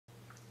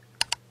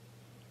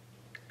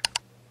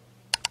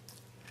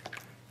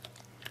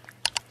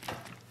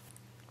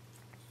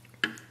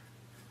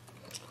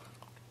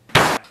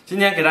今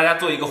天给大家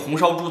做一个红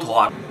烧猪头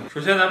啊。首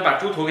先咱们把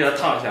猪头给它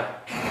烫一下。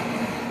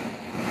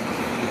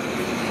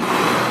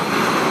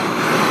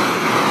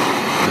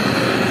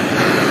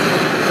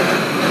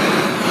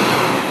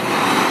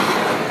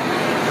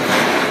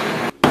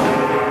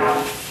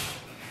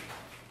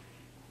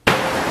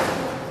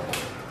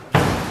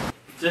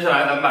 接下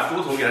来咱们把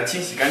猪头给它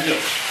清洗干净，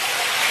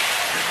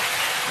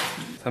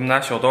咱们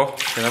拿小刀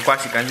给它刮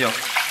洗干净。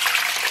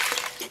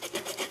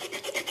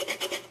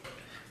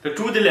这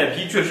猪的脸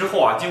皮确实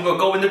厚啊，经过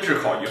高温的炙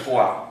烤以后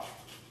啊，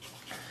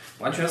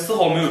完全丝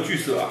毫没有惧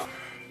色啊。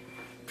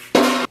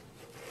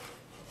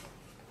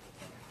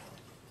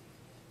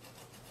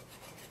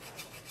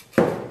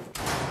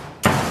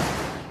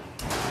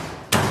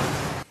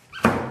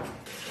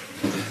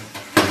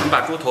咱们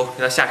把猪头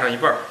给它下上一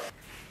半。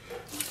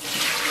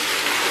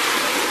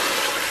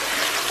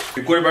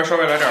 给锅里边稍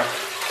微来点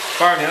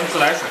82年自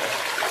来水，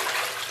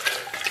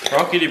然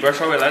后给里边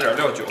稍微来点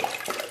料酒。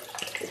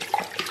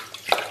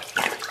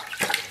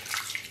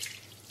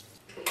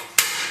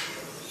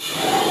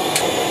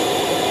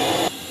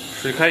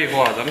水开以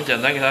后啊，咱们简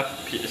单给它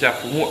撇一下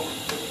浮沫，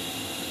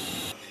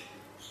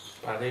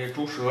把这个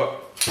猪舌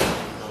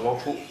捞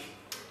出。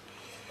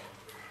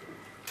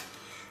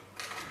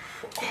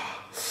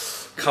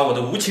看我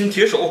的无情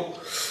铁手！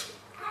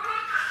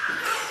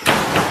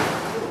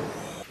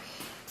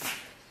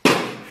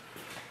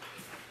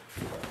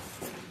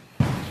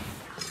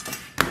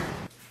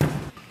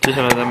 接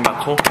下来咱们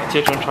把葱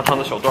切成长长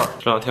的小段。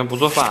这两天不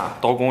做饭啊，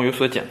刀工有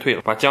所减退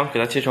了。把姜给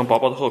它切成薄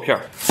薄的厚片。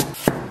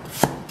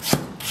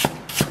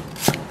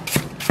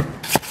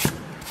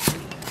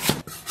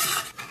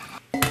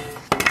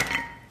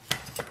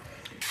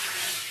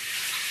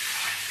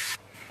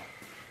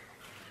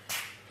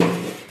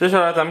接下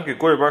来咱们给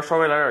锅里边稍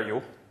微来点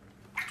油，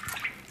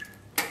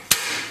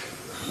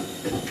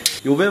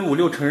油温5、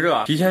6成热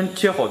啊，提前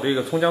切好这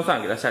个葱姜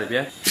蒜给它下里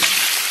边。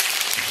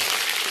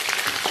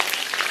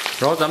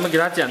 然后咱们给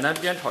它简单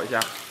煸炒一下，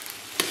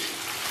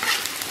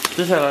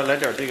接下来来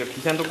点这个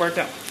郫县豆瓣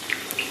酱，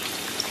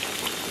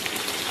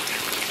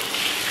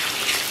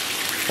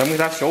咱们给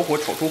它小火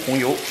炒出红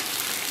油，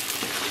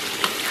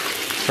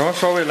然后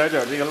稍微来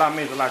点这个辣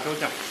妹子辣椒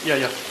酱，呀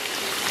呀，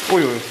哦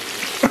呦，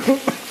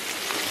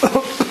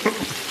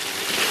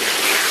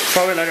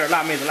稍微来点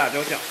辣妹子辣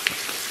椒酱，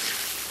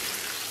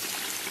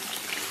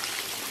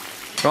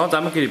然后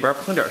咱们给里边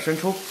烹点生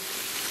抽，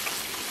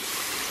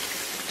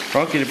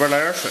然后给里边来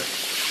点水。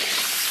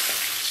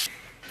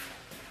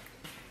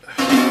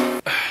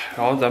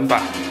 然后咱们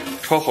把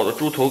焯好的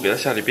猪头给它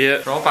下里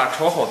边，然后把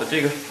炒好的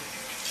这个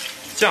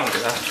酱给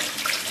它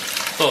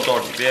倒到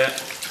里边，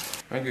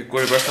然后给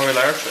锅里边稍微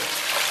来点水，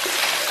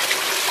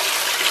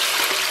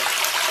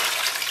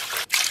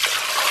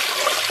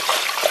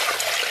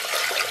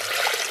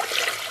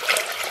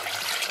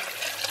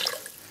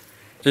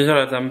接下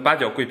来咱们八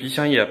角、桂皮、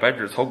香叶、白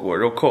芷、草果、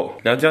肉蔻、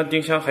良姜、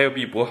丁香还有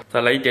碧波，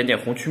再来一点点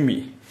红曲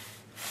米，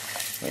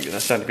给它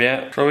下里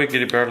边，稍微给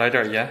里边来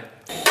点盐。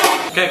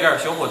 盖盖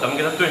小火，咱们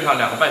给它炖上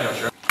2个半小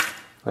时。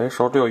来一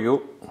勺料油，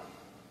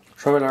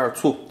稍微来点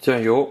醋、酱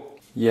油、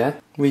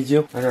盐、味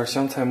精，来点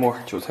香菜末、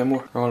韭菜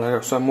末，然后来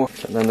点蒜末，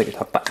简单的给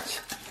它拌一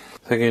下。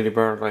再给里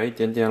边来一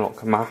点点老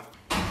干妈。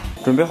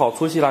准备好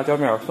粗细辣椒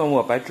面、蒜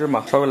末、白芝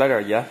麻，稍微来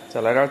点盐，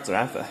再来点孜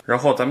然粉，然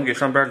后咱们给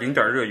上边淋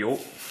点热油，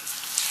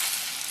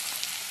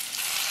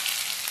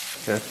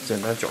再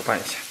简单搅拌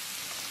一下。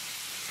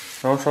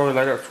然后稍微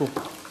来点醋，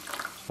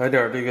来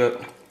点这个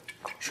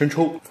生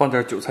抽，放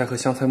点韭菜和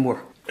香菜末。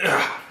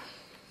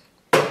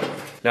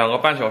 2个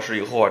半小时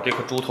以后啊，这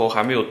颗猪头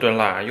还没有炖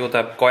烂，又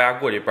在高压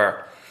锅里边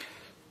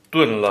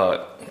炖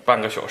了半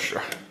个小时，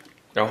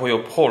然后又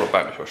泡了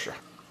半个小时。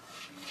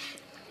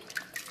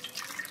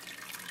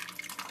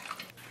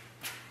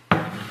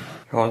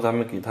然后咱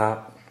们给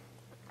它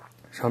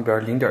上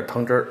边淋点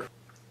汤汁儿。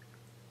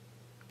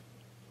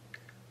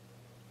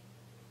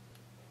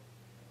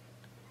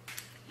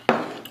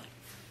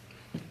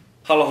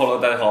Hello，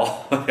 大家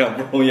好，哎呀，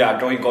不容易啊，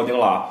终于搞定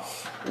了，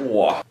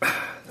哇！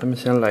咱们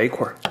先来一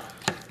块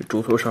这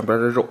猪头上边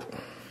的肉，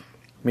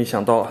没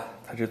想到啊，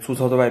它这粗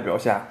糙的外表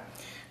下，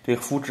这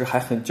肤质还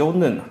很娇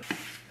嫩呢。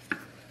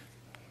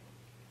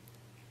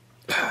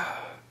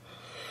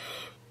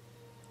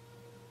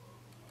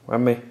完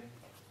美！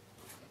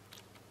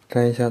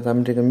蘸一下咱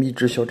们这个秘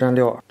制小蘸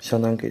料，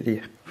相当给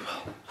力。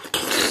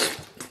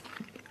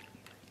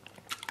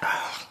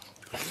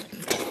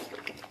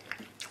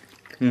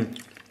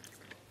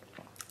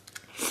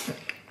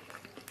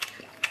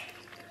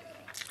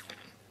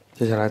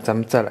接下来咱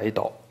们再来一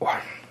刀，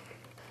哇！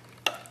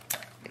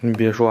你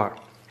别说啊，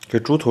这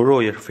猪头肉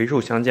也是肥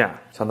瘦相间，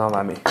相当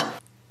完美。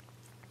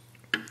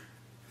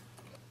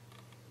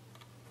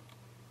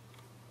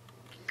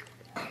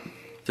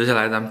接下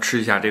来咱们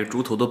吃一下这个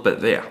猪头的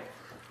本味啊，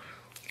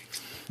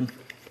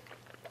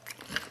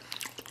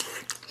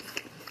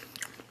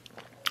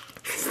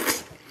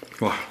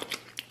哇！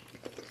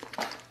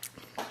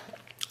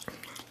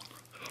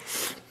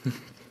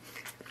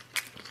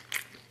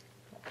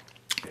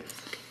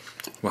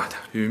哇的，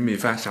与米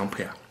饭相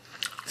配啊，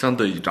相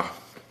得益彰。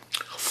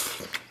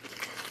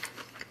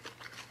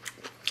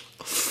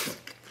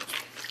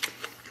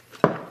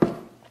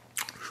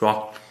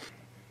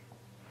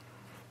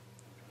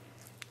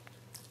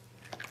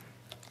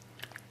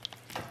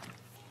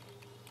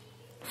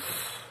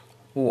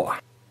哇！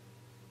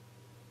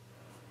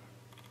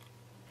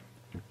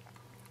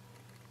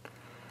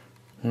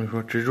我跟你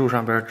说，这肉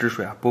上边汁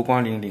水啊，波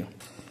光粼粼。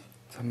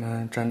咱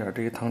们蘸点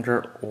这个汤汁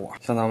儿，哇，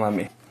相当完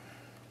美。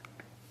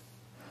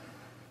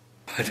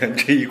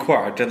这一块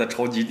儿真的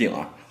超级顶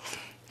啊！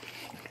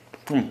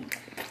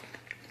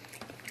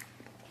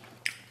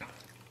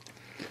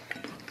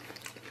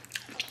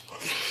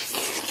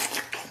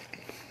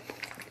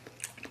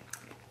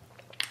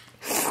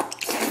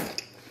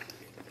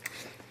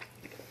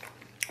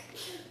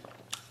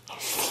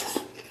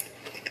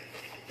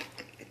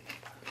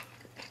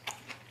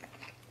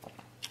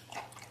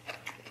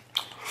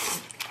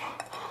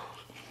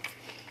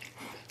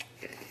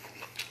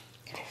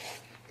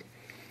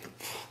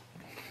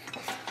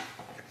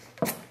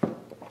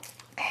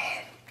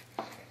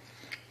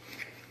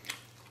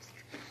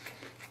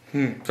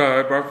再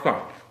来一瓣蒜，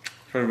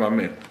这是完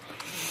美。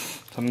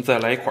咱们再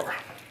来一块儿。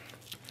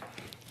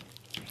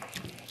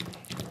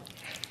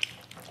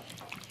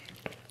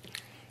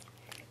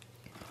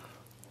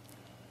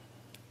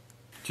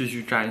继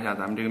续蘸一下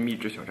咱们这个秘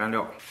制小蘸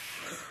料。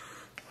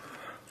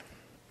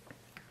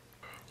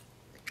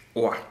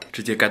哇，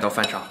直接盖到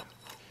饭上。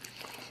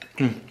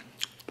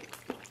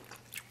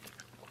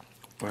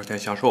我有点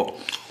享受。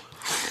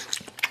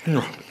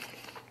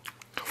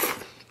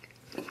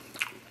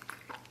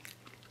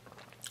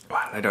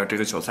哇，来点这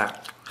个小菜。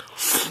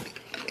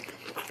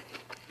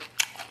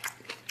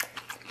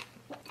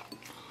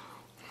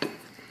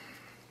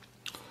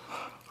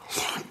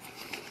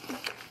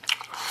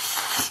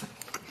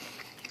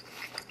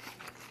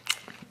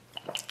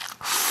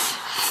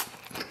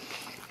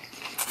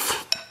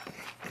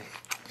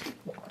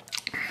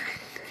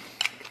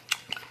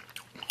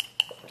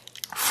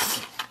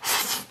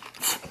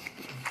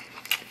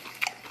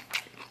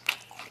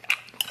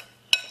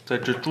在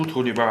这猪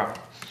头里边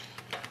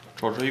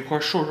找着一块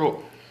瘦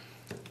肉，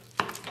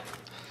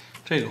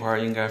这块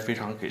应该非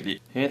常给力，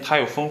因为它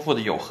有丰富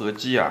的咬合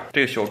肌啊。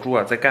这个小猪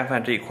啊，在干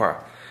饭这一块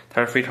它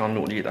是非常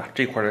努力的，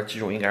这块的肌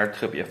肉应该是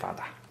特别发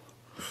达。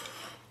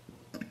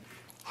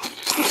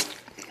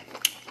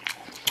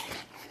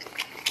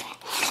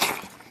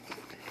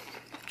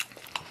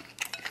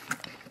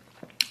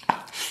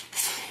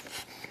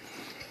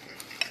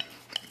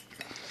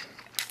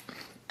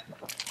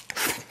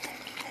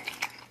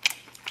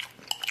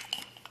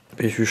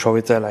必须稍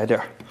微再来点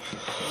儿。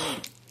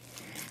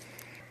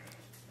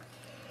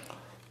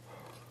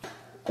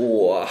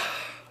哇，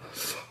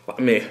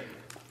完美！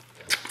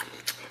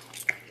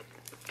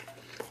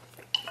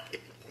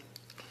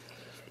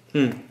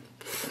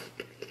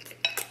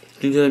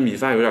今天的米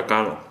饭有点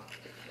干了。